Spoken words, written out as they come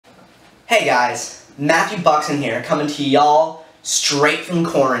Hey guys, Matthew Buxton here, coming to y'all straight from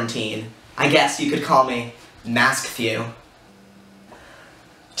quarantine. I guess you could call me Mask Few.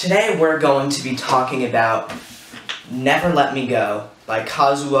 Today we're going to be talking about Never Let Me Go by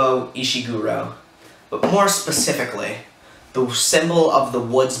Kazuo Ishiguro, but more specifically, the symbol of the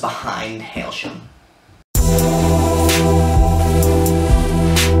woods behind Hailsham.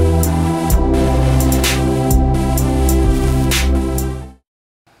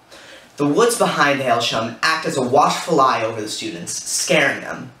 The woods behind Hailsham act as a watchful eye over the students, scaring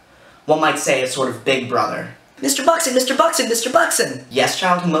them. One might say a sort of big brother. Mr. Buxton, Mr. Buxton, Mr. Buxton! Yes,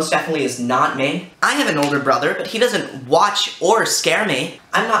 child, who most definitely is not me. I have an older brother, but he doesn't watch or scare me.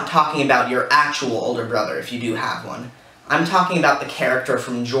 I'm not talking about your actual older brother, if you do have one. I'm talking about the character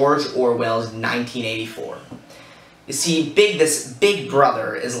from George Orwell's 1984. You see, this big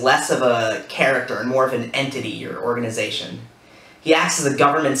brother is less of a character and more of an entity or organization. He acts as the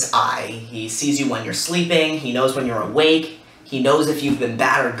government's eye. He sees you when you're sleeping, he knows when you're awake, he knows if you've been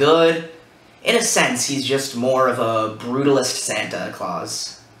bad or good. In a sense, he's just more of a brutalist Santa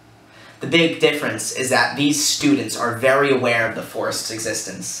Claus. The big difference is that these students are very aware of the forest's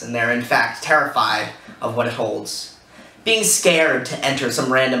existence, and they're in fact terrified of what it holds. Being scared to enter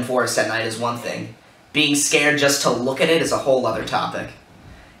some random forest at night is one thing. Being scared just to look at it is a whole other topic.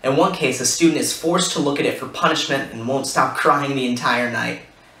 In one case, a student is forced to look at it for punishment and won't stop crying the entire night.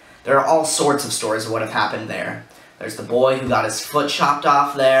 There are all sorts of stories of what have happened there. There's the boy who got his foot chopped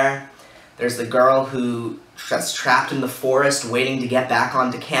off there. There's the girl who gets trapped in the forest waiting to get back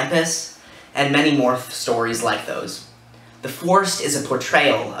onto campus, and many more stories like those. The forest is a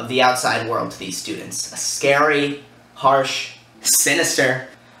portrayal of the outside world to these students, a scary, harsh, sinister,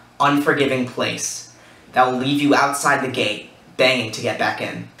 unforgiving place that will leave you outside the gate, banging to get back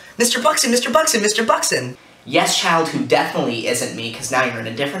in. Mr. Buxton, Mr. Buxton, Mr. Buxton! Yes, child, who definitely isn't me, because now you're in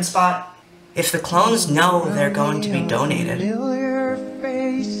a different spot. If the clones know they're going to be donated,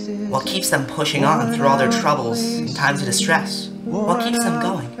 what keeps them pushing on through all their troubles and times of distress? What keeps them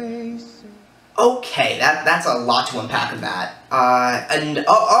going? Okay, that's a lot to unpack of that.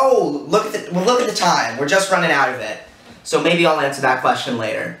 Look at the time. We're just running out of it. So maybe I'll answer that question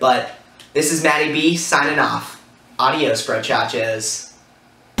later. But this is Matty B signing off. Adios, brochachas.